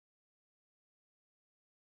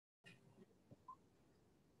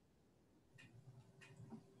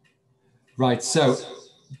Right, so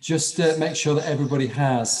just make sure that everybody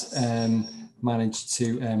has managed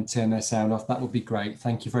to turn their sound off. That would be great.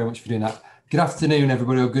 Thank you very much for doing that. Good afternoon,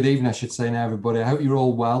 everybody, or good evening, I should say now, everybody. I hope you're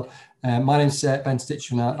all well. My name's Ben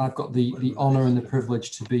Stitcher, and I've got the honour and the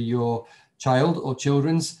privilege to be your child or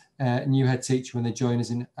children's new head teacher when they join us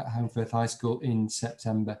at Holmfirth High School in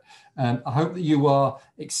September. I hope that you are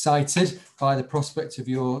excited by the prospect of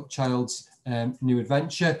your child's new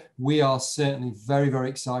adventure. We are certainly very, very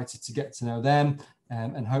excited to get to know them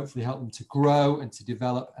and hopefully help them to grow and to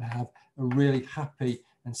develop and have a really happy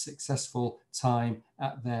and successful time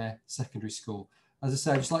at their secondary school. As I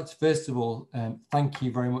say, I'd just like to first of all thank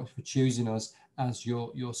you very much for choosing us as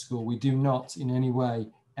your school. We do not in any way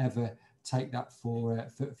ever take that for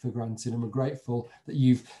granted, and we're grateful that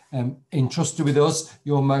you've entrusted with us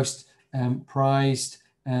your most prized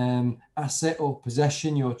asset or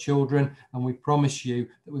possession, your children, and we promise you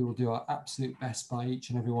that we will do our absolute best by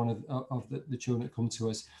each and every one of the children that come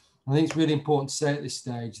to us. I think it's really important to say at this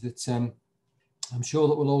stage that I'm sure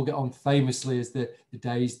that we'll all get on famously as the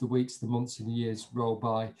days, the weeks, the months and the years roll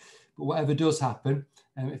by. But whatever does happen,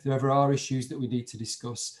 if there ever are issues that we need to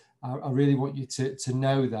discuss, I really want you to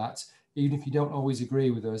know that even if you don't always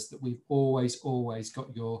agree with us, that we've always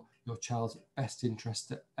got your child's best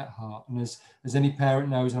interest at heart. And as any parent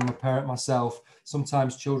knows, and I'm a parent myself,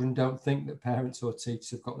 sometimes children don't think that parents or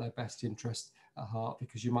teachers have got their best interest at heart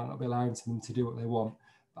because you might not be allowing them to do what they want.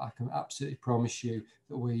 But I can absolutely promise you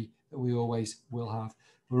that we always will have.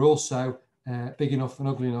 We're also big enough and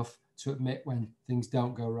ugly enough to admit when things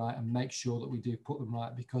don't go right and make sure that we do put them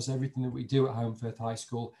right, because everything that we do at Holmfirth High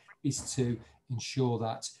School is to ensure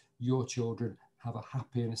that your children have a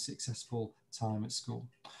happy and a successful time at school.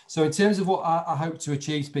 So in terms of what I hope to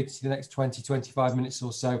achieve, speaking to the next 20-25 minutes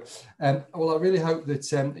or so, well, I really hope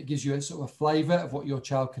that it gives you a sort of a flavour of what your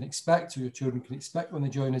child can expect, or your children can expect when they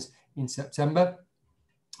join us in September.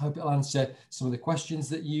 I hope it'll answer some of the questions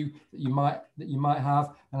that you might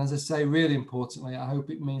have, and as I say, really importantly, I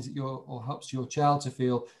hope it means that helps your child to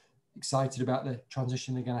feel excited about the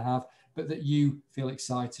transition they're going to have, but that you feel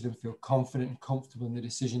excited and feel confident and comfortable in the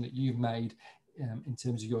decision that you've made in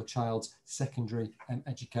terms of your child's secondary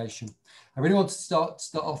education. I really want to start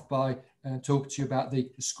off by talking to you about the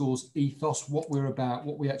school's ethos, what we're about,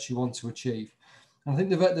 what we actually want to achieve. And I think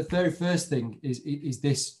the very first thing is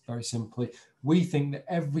this, very simply. We think that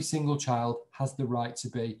every single child has the right to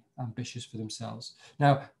be ambitious for themselves.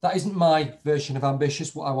 Now, that isn't my version of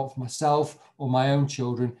ambitious, what I want for myself or my own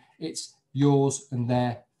children. It's yours and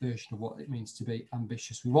their version of what it means to be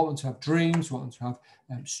ambitious. We want them to have dreams, we want them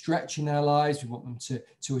to have stretch in their lives, we want them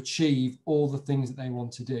to achieve all the things that they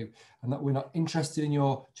want to do, and that we're not interested in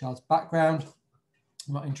your child's background,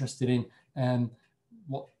 we're not interested in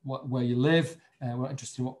where you live, we're not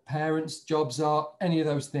interested in what parents' jobs are, any of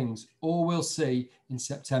those things. All we'll see in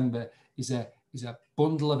September is a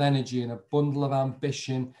bundle of energy and a bundle of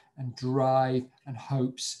ambition and drive and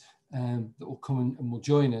hopes that will come and will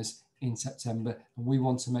join us in September, and we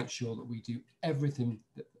want to make sure that we do everything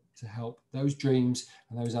to help those dreams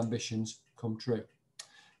and those ambitions come true.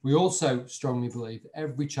 We also strongly believe that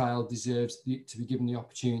every child deserves to be given the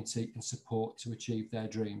opportunity and support to achieve their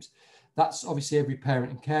dreams. That's obviously every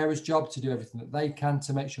parent and carer's job to do everything that they can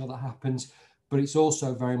to make sure that happens, but it's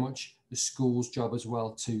also very much the school's job as well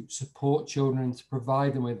to support children and to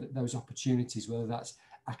provide them with those opportunities, whether that's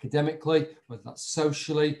academically, whether that's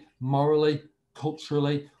socially, morally,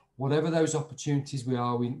 culturally, whatever those opportunities we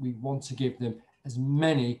want to give them as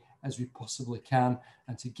many as we possibly can,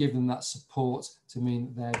 and to give them that support to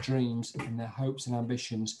mean that their dreams and their hopes and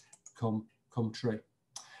ambitions come true.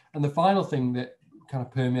 And the final thing that kind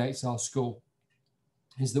of permeates our school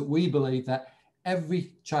is that we believe that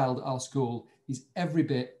every child at our school is every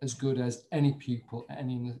bit as good as any pupil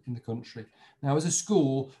in the country. Now, as a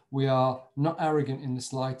school, we are not arrogant in the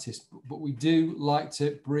slightest, but we do like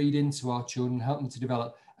to breed into our children, help them to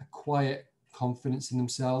develop a quiet confidence in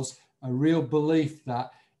themselves, a real belief that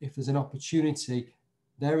if there's an opportunity,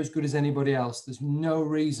 they're as good as anybody else. There's no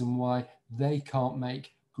reason why they can't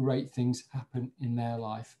make great things happen in their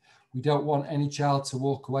life. We don't want any child to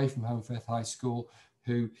walk away from Holmfirth High School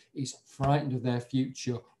who is frightened of their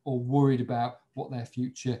future or worried about what their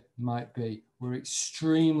future might be. We're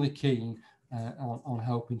extremely keen on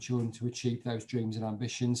helping children to achieve those dreams and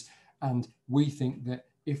ambitions. And we think that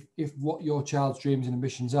if what your child's dreams and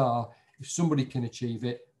ambitions are, if somebody can achieve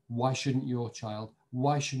it, why shouldn't your child?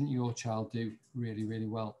 Why shouldn't your child do really, really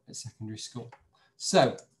well at secondary school?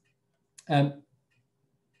 So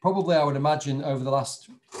probably I would imagine over the last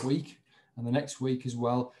week and the next week as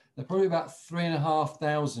well, there are probably about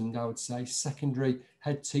 3,500, I would say, secondary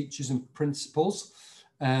head teachers and principals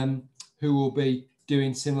who will be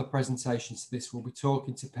doing similar presentations to this. We'll be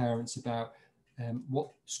talking to parents about what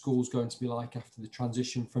school's going to be like after the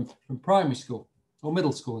transition from primary school or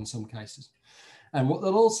middle school in some cases. And what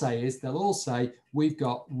they'll all say is, we've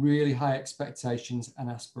got really high expectations and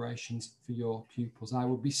aspirations for your pupils. I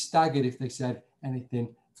would be staggered if they said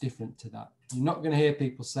anything different to that. You're not going to hear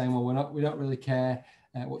people saying, well, we don't really care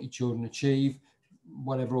what your children achieve,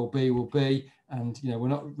 whatever will be, and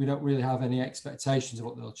we don't really have any expectations of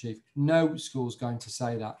what they'll achieve. No school's going to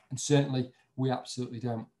say that, and certainly we absolutely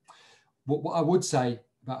don't. But what I would say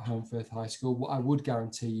about Home Firth High School, what I would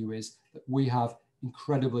guarantee you is that we have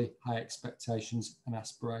incredibly high expectations and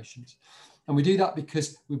aspirations. And we do that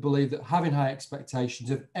because we believe that having high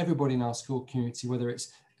expectations of everybody in our school community, whether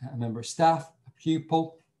it's a member of staff, a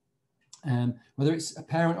pupil, whether it's a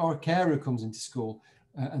parent or a carer who comes into school,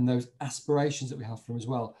 and those aspirations that we have for them as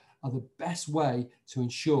well, are the best way to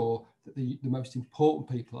ensure that the most important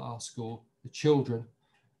people at our school, the children,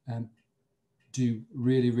 do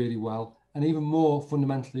really, really well. And even more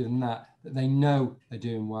fundamentally than that, that they know they're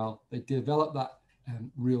doing well. They develop that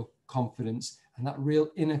real confidence, and that real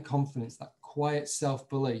inner confidence, that quiet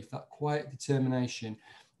self-belief, that quiet determination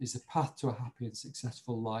is the path to a happy and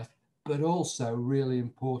successful life. But also, really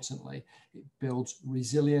importantly, it builds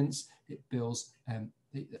resilience, it builds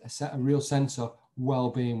a real sense of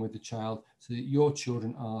well-being with the child, so that your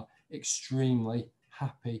children are extremely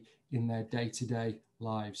happy in their day-to-day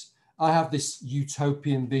lives. I have this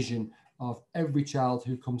utopian vision of every child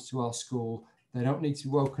who comes to our school. They don't need to be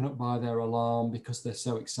woken up by their alarm because they're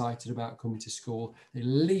so excited about coming to school. They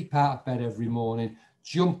leap out of bed every morning,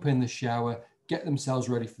 jump in the shower, get themselves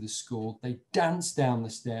ready for the school. They dance down the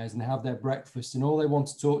stairs and have their breakfast, and all they want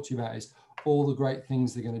to talk to you about is all the great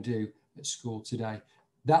things they're going to do at school today.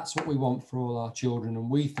 That's what we want for all our children, and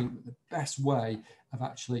we think that the best way of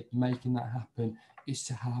actually making that happen is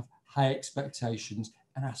to have high expectations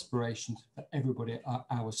and aspirations for everybody at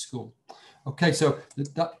our school. Okay, so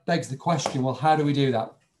that begs the question, well, how do we do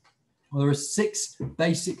that? Well, there are 6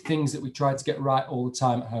 basic things that we try to get right all the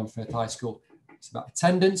time at Home Firth High School. It's about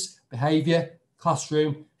attendance, behaviour,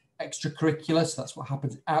 classroom, extracurricular, so that's what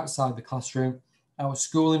happens outside the classroom, our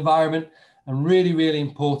school environment, and really, really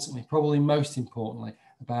importantly, probably most importantly,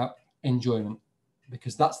 about enjoyment,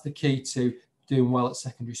 because that's the key to doing well at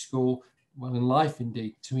secondary school, well in life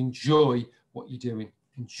indeed, to enjoy what you're doing,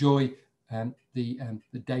 enjoy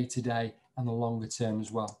the day-to-day and the longer term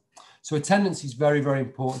as well. So attendance is very, very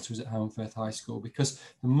important to us at Home Firth High School, because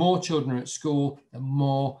the more children are at school, the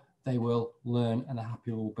more they will learn and the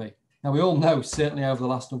happier we'll be. Now, we all know, certainly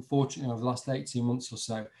unfortunately, over the last 18 months or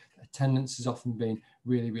so, attendance has often been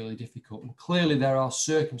really, really difficult. And clearly there are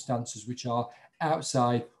circumstances which are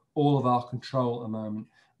outside all of our control at the moment.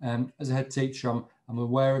 As a head teacher, I'm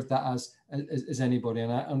aware of that as anybody,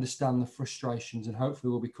 and I understand the frustrations, and hopefully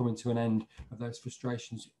we'll be coming to an end of those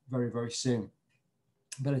frustrations very, very soon.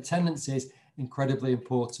 But attendance is incredibly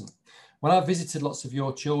important. When I visited lots of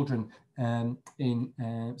your children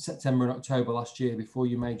in September and October last year, before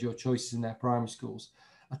you made your choices in their primary schools,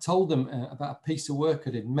 I told them about a piece of work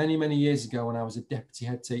I did many, many years ago when I was a deputy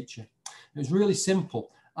head teacher. It was really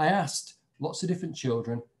simple. I asked lots of different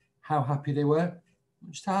children how happy they were,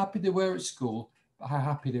 not just how happy they were at school, but how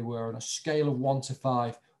happy they were on a scale of 1 to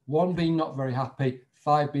 5, 1 being not very happy,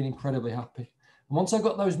 5 being incredibly happy. And once I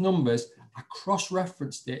got those numbers, I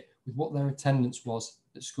cross-referenced it with what their attendance was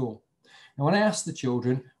at school. Now, when I asked the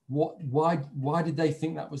children, why did they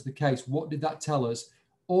think that was the case? What did that tell us?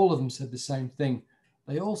 All of them said the same thing.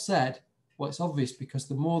 They all said, well, it's obvious, because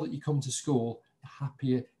the more that you come to school, the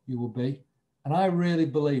happier you will be. And I really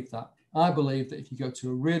believe that. I believe that if you go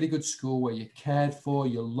to a really good school where you're cared for,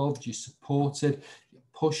 you're loved, you're supported, you're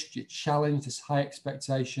pushed, you're challenged, there's high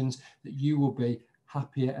expectations, that you will be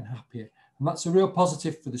happier and happier. And that's a real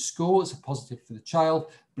positive for the school, it's a positive for the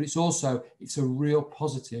child, but it's a real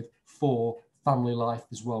positive for family life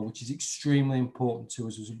as well, which is extremely important to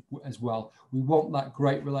us as well. We want that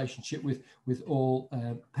great relationship with all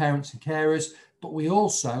parents and carers, but we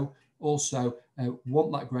also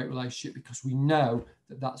want that great relationship because we know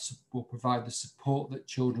that will provide the support that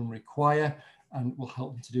children require and will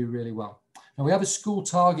help them to do really well. Now, we have a school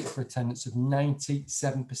target for attendance of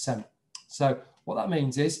 97%. So what that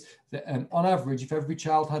means is that on average, if every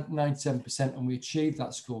child had 97% and we achieved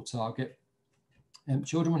that school target,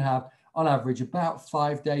 children would have on average about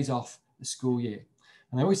 5 days off the school year.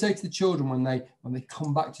 And I always say to the children when they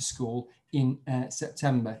come back to school in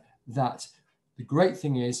September, that the great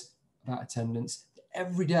thing is about attendance,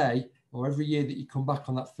 every day or every year that you come back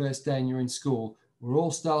on that first day and you're in school, we're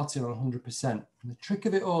all starting on 100%. And the trick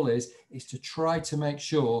of it all is to try to make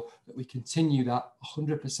sure that we continue that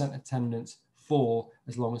 100% attendance for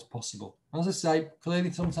as long as possible. As I say,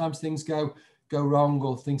 clearly sometimes things go wrong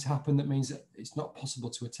or things happen that means that it's not possible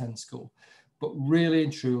to attend school. But really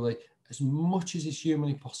and truly, as much as is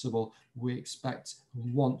humanly possible, we expect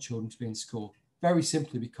and want children to be in school. Very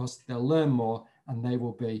simply because they'll learn more and they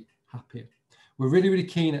will be happier. We're really, really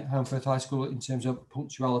keen at Home Firth High School in terms of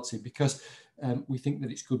punctuality because we think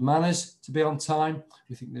that it's good manners to be on time.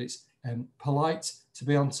 We think that it's polite to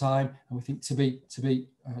be on time, and we think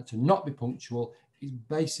to not be punctual is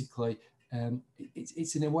basically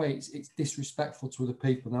it's in a way it's disrespectful to other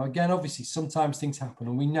people. Now again, obviously sometimes things happen,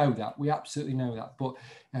 and we know that, we absolutely know that, but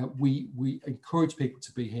we encourage people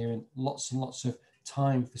to be here in lots and lots of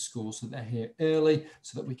time for school, so that they're here early,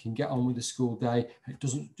 so that we can get on with the school day and it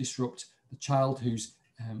doesn't disrupt the child who's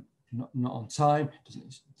not on time,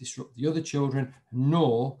 doesn't disrupt the other children,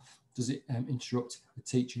 nor does it interrupt the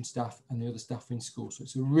teaching staff and the other staff in school. So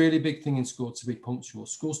it's a really big thing in school to be punctual.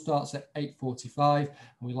 School starts at 8:45 and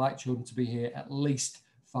we like children to be here at least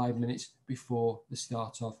 5 minutes before the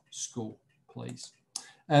start of school, please.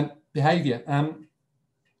 Behaviour.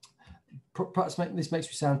 Perhaps this makes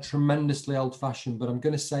me sound tremendously old-fashioned, but I'm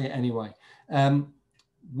going to say it anyway.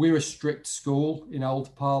 We're a strict school in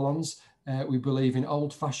old parlance. We believe in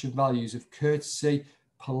old-fashioned values of courtesy,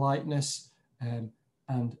 politeness,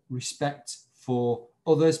 and respect for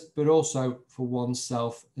others, but also for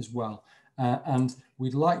oneself as well. And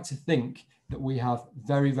we'd like to think that we have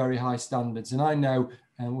very, very high standards. And I know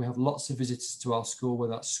we have lots of visitors to our school,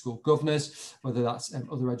 whether that's school governors, whether that's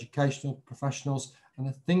other educational professionals. And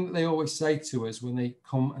the thing that they always say to us when they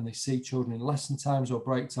come and they see children in lesson times or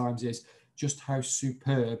break times is just how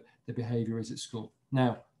superb the behaviour is at school.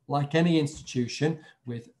 Now, like any institution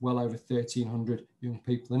with well over 1,300 young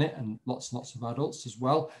people in it and lots and lots of adults as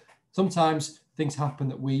well, sometimes things happen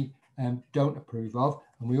that we don't approve of,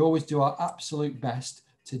 and we always do our absolute best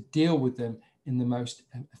to deal with them in the most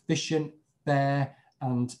efficient, fair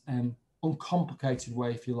and uncomplicated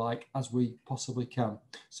way, if you like, as we possibly can.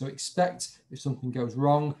 So expect if something goes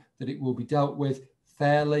wrong that it will be dealt with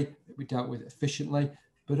fairly, it will be dealt with efficiently,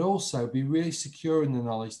 but also be really secure in the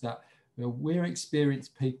knowledge that we're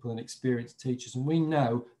experienced people and experienced teachers, and we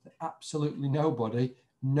know that absolutely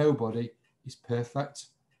nobody is perfect.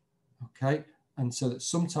 Okay, and so that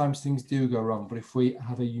sometimes things do go wrong, but if we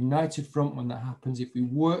have a united front when that happens, if we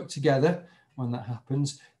work together when that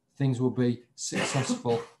happens, things will be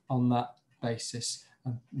successful on that basis,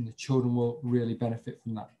 and the children will really benefit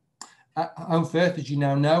from that. At Home Firth, as you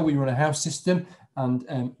now know, we run a house system,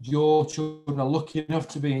 and your children are lucky enough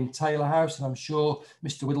to be in Taylor House, and I'm sure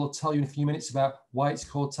Mr. Whittle will tell you in a few minutes about why it's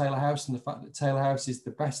called Taylor House and the fact that Taylor House is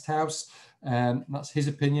the best house. That's his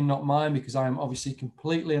opinion, not mine, because I am obviously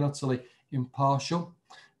completely and utterly impartial.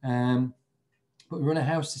 But we run a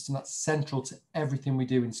house system that's central to everything we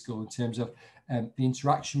do in school in terms of the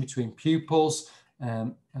interaction between pupils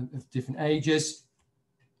of different ages,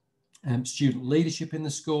 student leadership in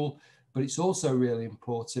the school, but it's also really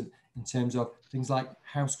important in terms of things like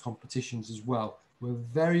house competitions as well. We're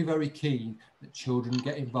very, very keen that children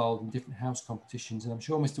get involved in different house competitions, and I'm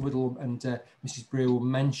sure Mr. Whittle and Mrs. Breer will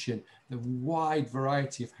mention the wide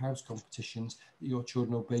variety of house competitions that your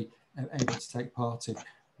children will be able to take part in.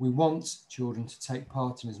 We want children to take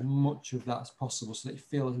part in as much of that as possible, so they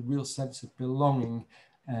feel a real sense of belonging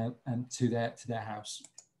to their house.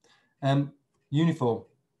 Uniform.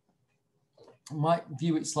 I might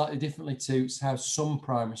view it slightly differently to how some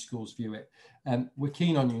primary schools view it. We're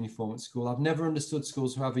keen on uniform at school. I've never understood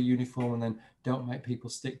schools who have a uniform and then don't make people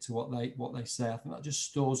stick to what they say. I think that just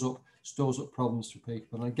stores up problems for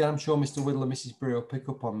people. And again, I'm sure Mr. Whittle and Mrs. Breer will pick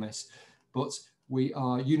up on this, but we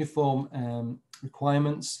are uniform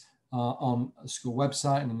requirements are on the school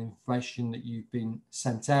website and in the information that you've been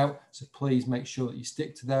sent out. So please make sure that you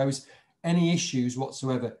stick to those. Any issues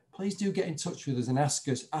whatsoever, please do get in touch with us and ask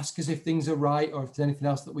us if things are right, or if there's anything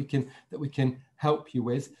else that we can help you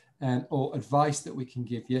with, or advice that we can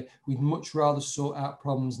give you. We'd much rather sort out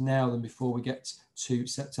problems now than before we get to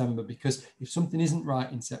September, because if something isn't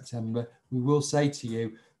right in September, we will say to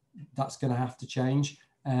you that's going to have to change.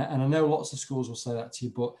 And I know lots of schools will say that to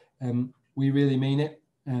you, but we really mean it.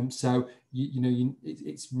 So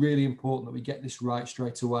it's really important that we get this right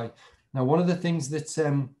straight away. Now, one of the things that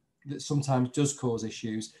sometimes does cause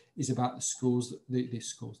issues is about the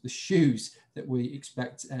shoes that we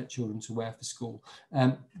expect children to wear for school.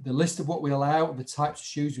 The list of what we allow, the types of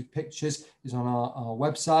shoes with pictures, is on our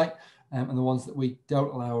website, and the ones that we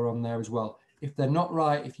don't allow are on there as well. If they're not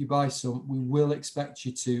right, if you buy some, we will expect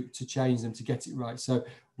you to change them to get it right. So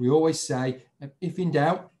We always say, if in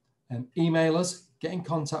doubt, email us, get in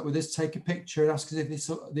contact with us, take a picture and ask us if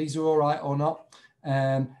these are all right or not.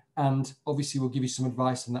 And obviously we'll give you some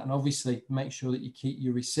advice on that. And obviously make sure that you keep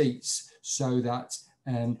your receipts so that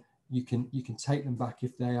you can take them back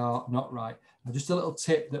if they are not right. Now, just a little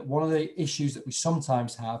tip, that one of the issues that we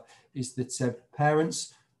sometimes have is that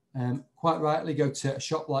parents quite rightly go to a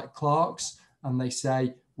shop like Clark's and they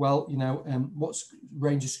say, well, you know, what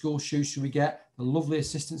range of school shoes should we get? The lovely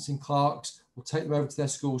assistants in Clark's will take them over to their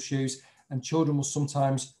school shoes, and children will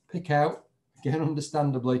sometimes pick out, again,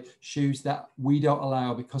 understandably, shoes that we don't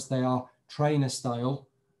allow because they are trainer style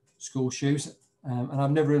school shoes. And I've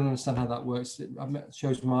never really understood how that works. It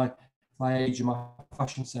shows my age and my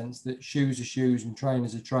fashion sense that shoes are shoes and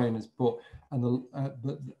trainers are trainers. But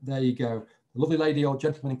there you go. The lovely lady or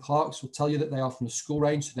gentleman in Clark's will tell you that they are from the school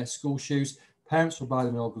range, so they're school shoes. Parents will buy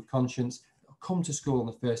them in all good conscience. They'll come to school on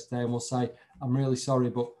the first day and will say, I'm really sorry,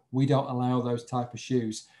 but we don't allow those type of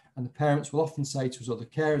shoes. And the parents will often say to us, or the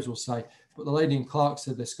carers will say, but the lady in Clark's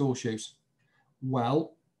said they're school shoes.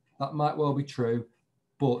 Well, that might well be true,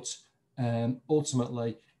 but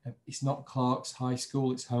ultimately, it's not Clark's High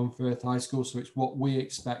School, it's Home Firth High School, so it's what we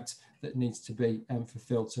expect that needs to be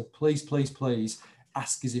fulfilled. So please, please, please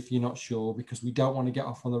ask us if you're not sure, because we don't want to get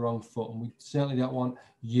off on the wrong foot, and we certainly don't want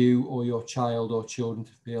you or your child or children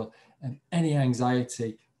to feel any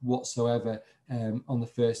anxiety whatsoever on the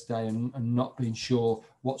first day and not being sure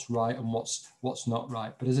what's right and what's not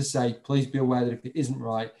right. But as I say, please be aware that if it isn't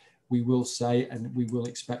right, we will say and we will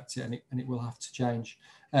expect it, and it will have to change.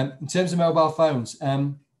 In terms of mobile phones,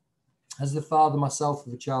 as the father myself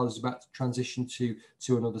of a child who's about to transition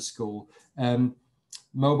to another school,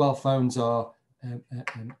 mobile phones are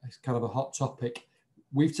kind of a hot topic.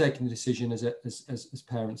 We've taken the decision as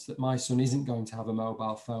parents that my son isn't going to have a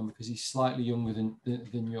mobile phone because he's slightly younger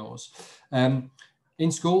than yours.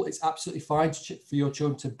 In school, it's absolutely fine for your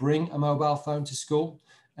children to bring a mobile phone to school,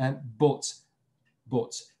 but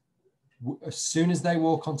as soon as they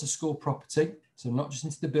walk onto school property, so not just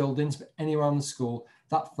into the buildings, but anywhere on the school,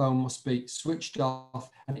 that phone must be switched off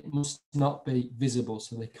and it must not be visible.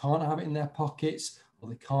 So they can't have it in their pockets, or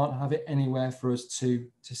they can't have it anywhere for us to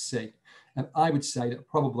see. And I would say that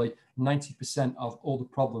probably 90% of all the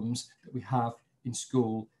problems that we have in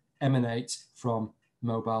school emanate from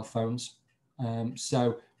mobile phones.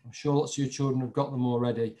 So I'm sure lots of your children have got them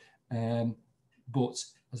already. But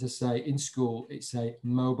as I say, in school, it's a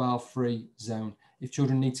mobile-free zone. If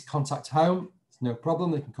children need to contact home, it's no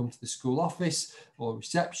problem. They can come to the school office or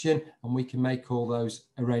reception, and we can make all those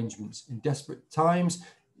arrangements. In desperate times,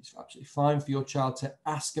 it's absolutely fine for your child to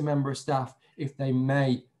ask a member of staff if they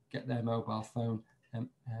may get their mobile phone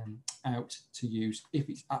out to use if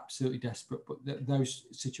it's absolutely desperate. But those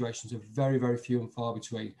situations are very, very few and far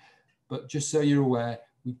between. But just so you're aware,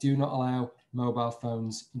 we do not allow mobile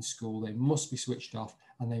phones in school. They must be switched off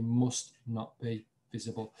and they must not be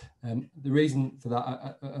visible. The reason for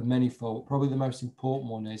that are manifold. Probably the most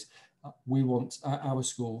important one is we want our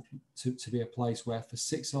school to be a place where for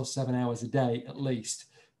 6 or 7 hours a day, at least,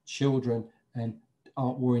 children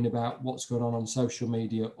aren't worrying about what's going on social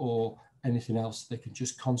media or anything else. They can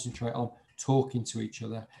just concentrate on talking to each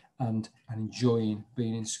other and enjoying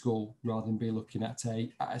being in school rather than be looking at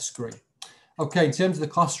a screen. Okay, in terms of the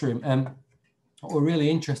classroom, what we're really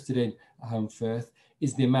interested in at Home Firth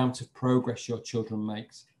is the amount of progress your children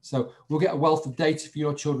makes. So we'll get a wealth of data for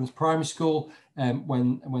your children's primary school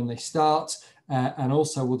when they start, and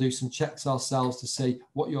also we'll do some checks ourselves to see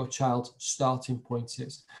what your child's starting point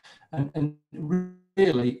is. And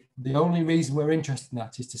really, the only reason we're interested in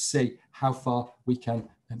that is to see how far we can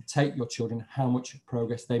take your children, how much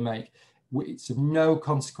progress they make. It's of no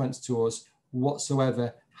consequence to us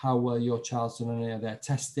whatsoever how well your child's done on any of their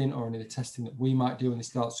testing or any of the testing that we might do when they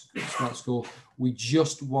start school. We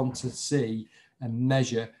just want to see and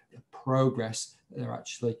measure the progress that they're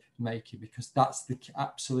actually making, because that's the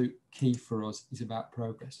absolute key for us, is about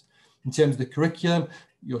progress. In terms of the curriculum,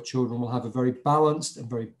 your children will have a very balanced and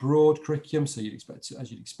very broad curriculum. So you'd expect,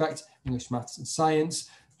 as you'd expect, English, maths and science,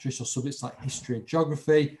 traditional subjects like history and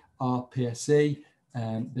geography, RPSE.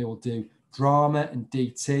 They will do drama and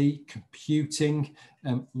DT, computing,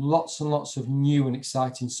 lots and lots of new and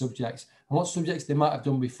exciting subjects. And lots of subjects they might have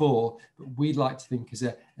done before, but we'd like to think as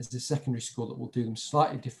a secondary school that we'll do them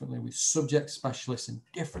slightly differently with subject specialists and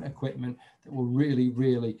different equipment that will really,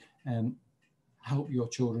 really help your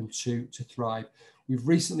children to thrive. We've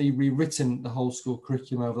recently rewritten the whole school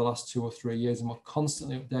curriculum over the last 2 or 3 years, and we're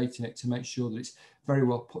constantly updating it to make sure that it's very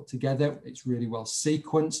well put together. It's really well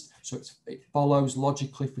sequenced, so it follows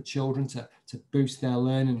logically for children to boost their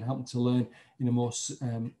learning and help them to learn in a more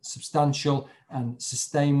substantial and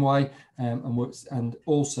sustained way. And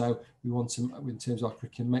also we want to, in terms of our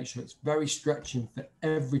curriculum, make sure it's very stretching for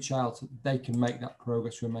every child so that they can make that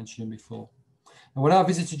progress we were mentioning before. And when I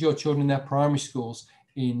visited your children in their primary schools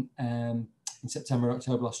in September,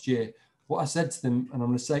 October last year, what I said to them, and I'm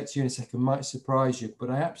going to say it to you in a second, might surprise you, but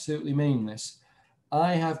I absolutely mean this.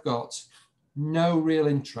 I have got no real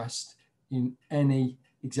interest in any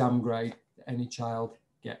exam grade that any child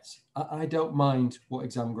gets. I don't mind what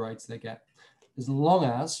exam grades they get, as long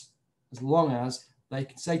as they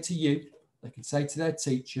can say to you, they can say to their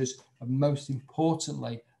teachers, and most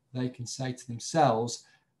importantly, they can say to themselves,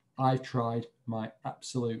 I've tried my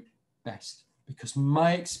absolute best. Because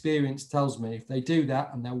my experience tells me if they do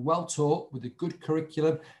that and they're well taught with a good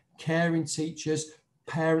curriculum, caring teachers,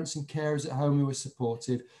 parents and carers at home who are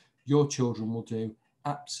supportive, your children will do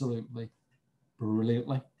absolutely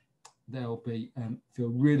brilliantly. They'll be feel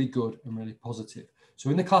really good and really positive. So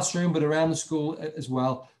in the classroom, but around the school as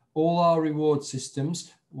well, all our reward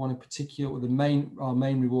systems, one in particular, with our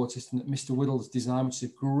main reward system that Mr. Whittle's designed, which is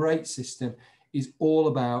a great system, is all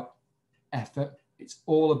about effort. It's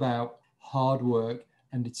all about hard work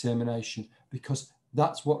and determination, because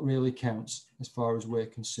that's what really counts as far as we're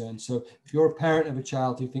concerned. So if you're a parent of a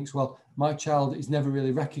child who thinks, well, my child is never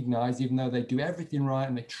really recognized, even though they do everything right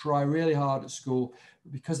and they try really hard at school,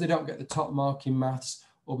 but because they don't get the top mark in maths,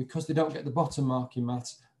 or because they don't get the bottom mark in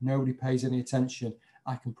maths, nobody pays any attention.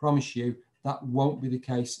 I can promise you that won't be the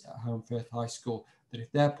case at Home Firth High School, that if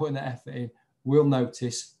they're putting their effort in, we'll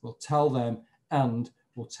notice, we'll tell them, and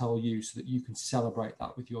we'll tell you, so that you can celebrate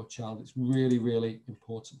that with your child. It's really, really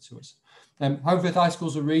important to us. Home Firth High School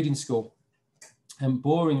is a reading school. And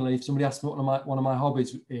boringly, if somebody asks me what one of my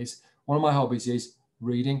hobbies is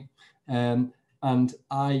reading. And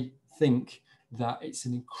I think that it's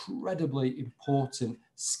an incredibly important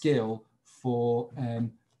skill for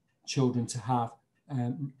children to have,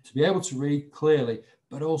 to be able to read clearly,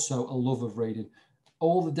 but also a love of reading.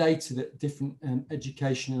 All the data that different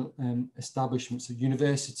educational establishments, so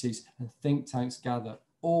universities and think tanks gather,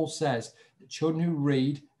 all says that children who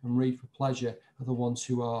read and read for pleasure are the ones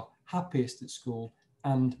who are happiest at school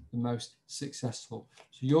and the most successful.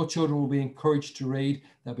 So your children will be encouraged to read.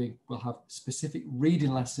 Will have specific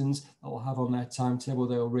reading lessons that will have on their timetable.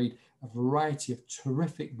 They'll read a variety of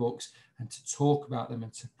terrific books and to talk about them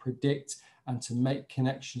and to predict and to make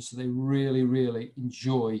connections, so they really, really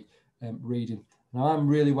enjoy reading. Now, I'm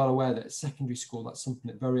really well aware that at secondary school, that's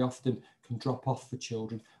something that very often can drop off for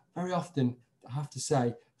children. Very often, I have to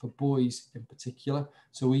say, for boys in particular.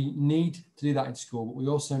 So we need to do that in school, but we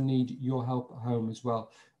also need your help at home as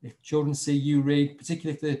well. If children see you read,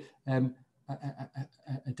 particularly if they're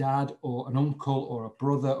a dad or an uncle or a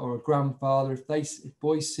brother or a grandfather, if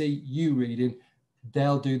boys see you reading,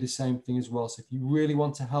 they'll do the same thing as well. So if you really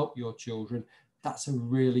want to help your children, that's a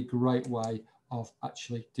really great way of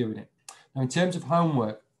actually doing it. Now, in terms of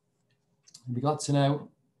homework, you'll be glad to know,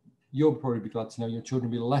 you'll probably be glad to know, your children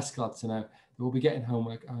will be less glad to know, they will be getting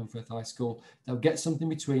homework at Home Firth High School. They'll get something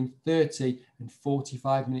between 30 and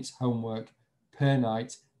 45 minutes homework per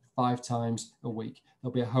night, 5 times a week.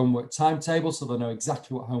 There'll be a homework timetable, so they'll know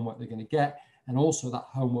exactly what homework they're going to get. And also that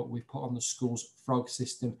homework we've put on the school's frog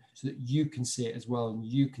system, so that you can see it as well, and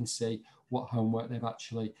you can see what homework they've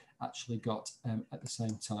actually got at the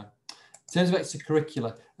same time. In terms of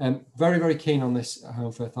extracurricular, very, very keen on this at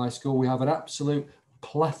Home Firth High School. We have an absolute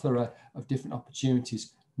plethora of different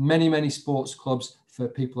opportunities. Many, many sports clubs for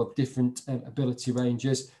people of different ability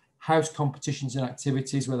ranges, house competitions and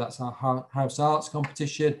activities, whether that's our house arts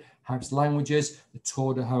competition, house languages, the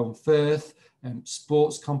Tour de Home Firth,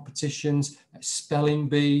 sports competitions, spelling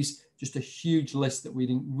bees, just a huge list that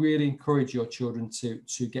we'd really encourage your children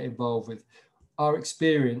to get involved with. Our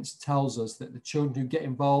experience tells us that the children who get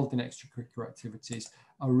involved in extracurricular activities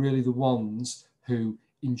are really the ones who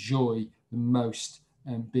enjoy the most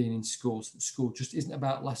being in school. So school just isn't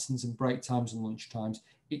about lessons and break times and lunch times.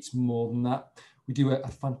 It's more than that. We do a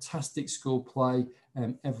fantastic school play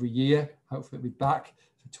every year. Hopefully it'll be back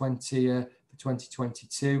for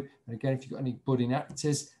 2022. And again, if you've got any budding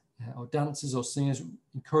actors or dancers or singers,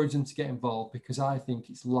 encourage them to get involved, because I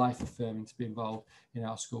think it's life affirming to be involved in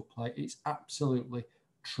our school play. It's absolutely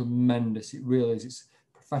tremendous. It really is. It's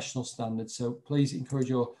professional standards. So please encourage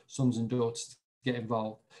your sons and daughters to get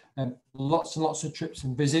involved. Lots and lots of trips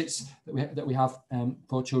and visits that we have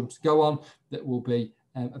for children to go on, that will be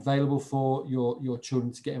available for your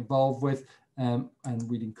children to get involved with. And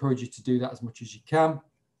we'd encourage you to do that as much as you can.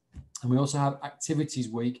 And we also have Activities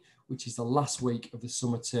Week, which is the last week of the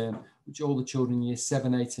summer term, which all the children in year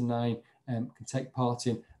 7, 8 and 9 can take part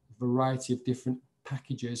in a variety of different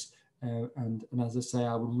packages And as I say,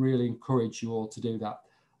 I would really encourage you all to do that.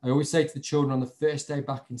 I always say to the children on the first day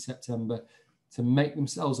back in September to make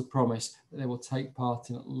themselves a promise that they will take part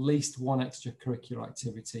in at least one extracurricular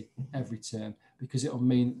activity every term, because it'll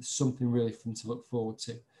mean something really fun to look forward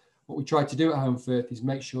to. What we try to do at Home Firth is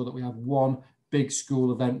make sure that we have one big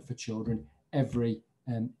school event for children every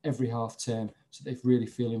half term, so they really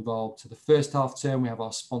feel involved. So the first half term we have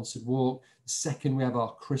our sponsored walk. The second we have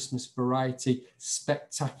our Christmas variety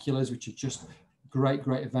spectaculars, which are just great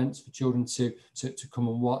events for children to come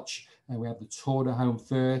and watch. We have the Tour de Home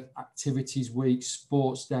Firth, activities week,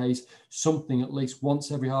 sports days, something at least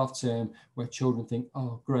once every half term where children think,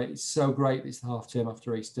 oh great, it's so great it's the half term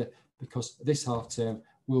after Easter, because this half term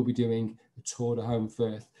we'll be doing the Tour de Home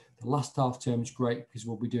Firth. The last half term is great because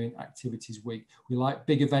we'll be doing activities week. We like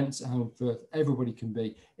big events at Home Firth everybody can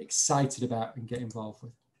be excited about and get involved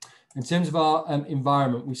with. In terms of our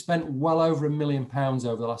environment, we spent well over £1 million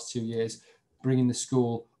over the last 2 years bringing the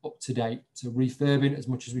school up to date, so refurbing as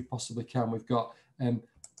much as we possibly can. We've got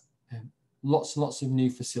lots and lots of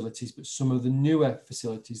new facilities, but some of the newer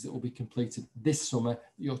facilities that will be completed this summer,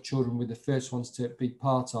 your children were the first ones to be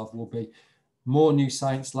part of, will be more new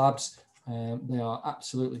science labs. They are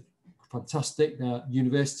absolutely fantastic. They're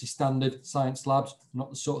university standard science labs,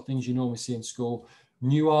 not the sort of things you normally see in school.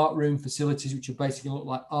 New art room facilities, which are basically look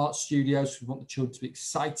like art studios. We want the children to be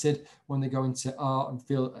excited when they go into art and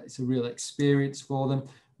feel it's a real experience for them.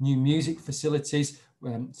 New music facilities,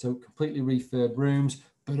 so completely refurbed rooms,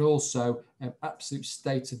 but also absolute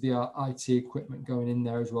state-of-the-art IT equipment going in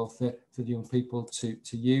there as well for the young people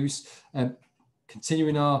to use.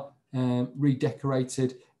 Continuing our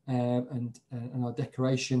redecorated and our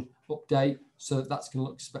decoration update, so that's going to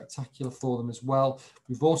look spectacular for them as well.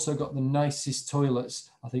 We've also got the nicest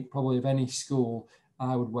toilets, I think probably of any school,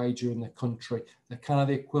 I would wager, in the country. They're kind of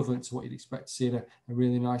the equivalent to what you'd expect to see in a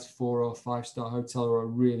really nice 4 or 5-star hotel or a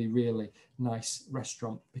really nice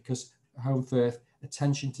restaurant, because Home Firth,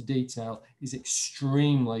 attention to detail is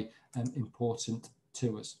extremely important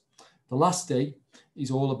to us. The last D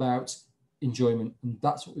is all about enjoyment, and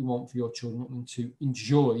that's what we want for your children. We want them to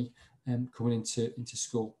enjoy coming into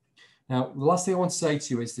school. Now, the last thing I want to say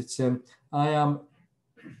to you is that I am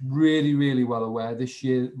really well aware this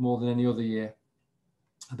year, more than any other year,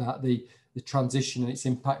 about the transition and its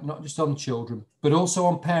impact, not just on children, but also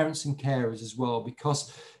on parents and carers as well,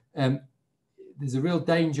 because there's a real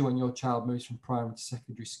danger when your child moves from primary to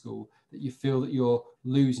secondary school that you feel that you're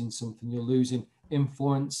losing something, you're losing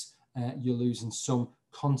influence, you're losing some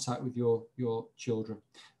contact with your children.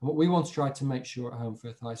 And what we want to try to make sure at Home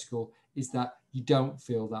Firth High School is that you don't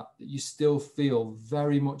feel that you still feel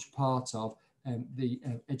very much part of the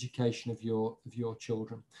education of your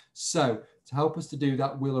children. So to help us to do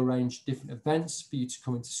that, we'll arrange different events for you to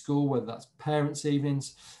come into school, whether that's parents'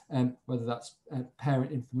 evenings, whether that's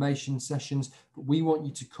parent information sessions, but we want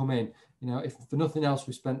you to come in. You know, if for nothing else,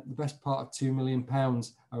 we spent the best part of £2 million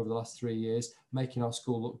over the last 3 years making our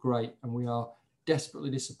school look great, and we are desperately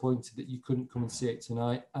disappointed that you couldn't come and see it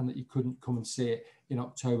tonight and that you couldn't come and see it in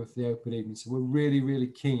October for the open evening. So we're really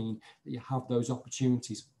keen that you have those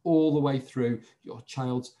opportunities all the way through your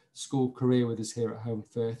child's school career with us here at Home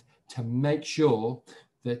Firth to make sure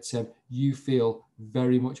that you feel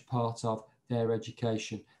very much part of their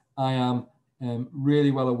education. I am really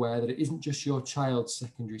well aware that it isn't just your child's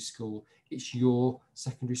secondary school, it's your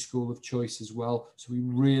secondary school of choice as well. So we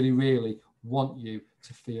really want you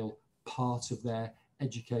to feel part of their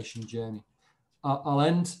education journey. I'll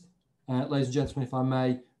end, ladies and gentlemen, if I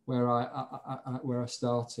may, where I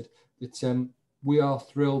started. That we are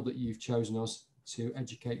thrilled that you've chosen us to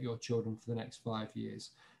educate your children for the next 5 years.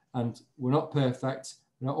 And we're not perfect,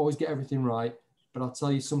 we don't always get everything right, but I'll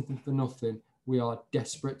tell you something for nothing, we are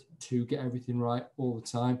desperate to get everything right all the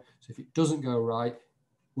time. So if it doesn't go right,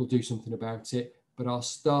 we'll do something about it. But our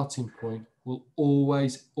starting point will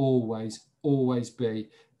always be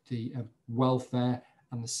the welfare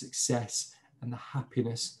and the success and the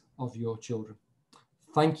happiness of your children.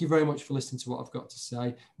 Thank you very much for listening to what I've got to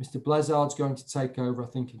say. Mr. Blezard's going to take over, I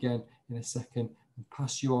think, again in a second and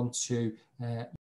pass you on to